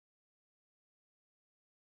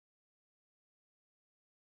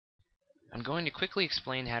I'm going to quickly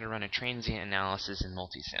explain how to run a transient analysis in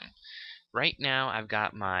Multisim. Right now I've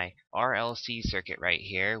got my RLC circuit right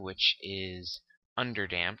here, which is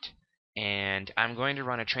underdamped, and I'm going to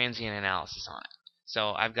run a transient analysis on it.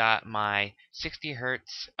 So I've got my 60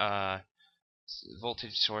 Hertz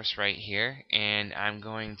voltage source right here, and I'm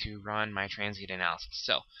going to run my transient analysis.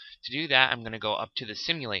 So to do that, I'm going to go up to the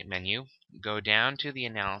Simulate menu, go down to the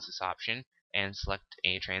Analysis option, and select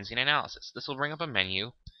a transient analysis. This will bring up a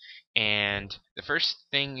menu. And the first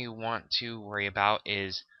thing you want to worry about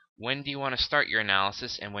is when do you want to start your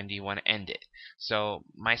analysis and when do you want to end it. So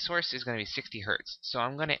my source is going to be 60 Hertz, so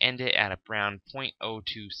I'm going to end it at around 0.02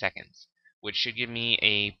 seconds, which should give me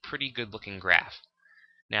a pretty good looking graph.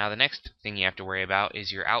 Now the next thing you have to worry about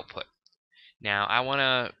is your output. Now I want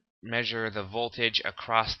to measure the voltage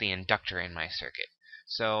across the inductor in my circuit.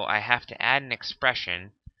 So I have to add an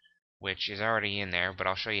expression, which is already in there, but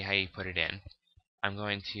I'll show you how you put it in. I'm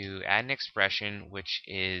going to add an expression which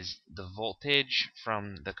is the voltage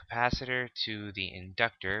from the capacitor to the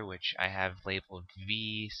inductor, which I have labeled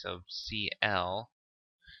V sub CL.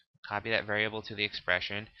 Copy that variable to the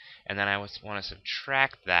expression, and then I want to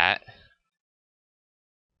subtract that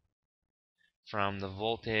from the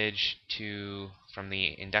voltage from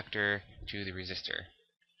the inductor to the resistor.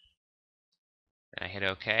 And I hit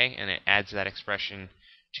OK, and it adds that expression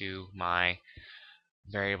to my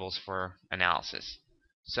variables for analysis.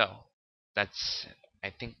 So I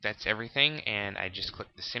think that's everything, and I just click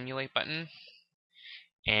the Simulate button,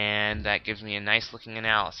 and that gives me a nice looking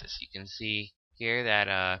analysis. You can see here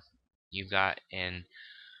that you've got an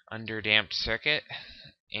underdamped circuit,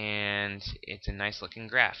 and it's a nice looking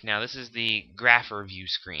graph. Now this is the graph review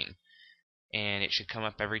screen, and it should come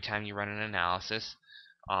up every time you run an analysis.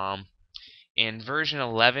 In version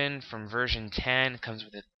 11 from version 10, it comes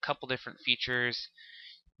with a couple different features.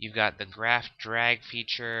 You've got the graph drag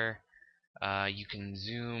feature. You can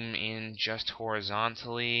zoom in just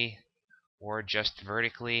horizontally or just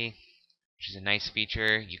vertically, which is a nice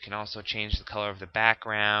feature. You can also change the color of the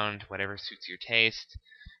background, whatever suits your taste.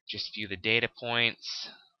 Just view the data points,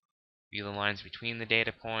 view the lines between the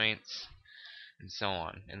data points, and so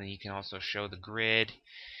on. And then you can also show the grid.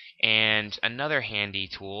 And another handy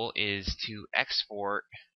tool is to export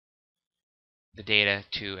the data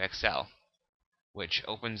to Excel, which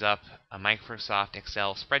opens up a Microsoft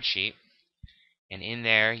Excel spreadsheet, and in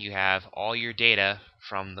there you have all your data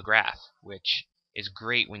from the graph, which is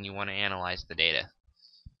great when you want to analyze the data,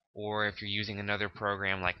 or if you're using another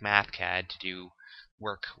program like MathCAD to do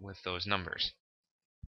work with those numbers.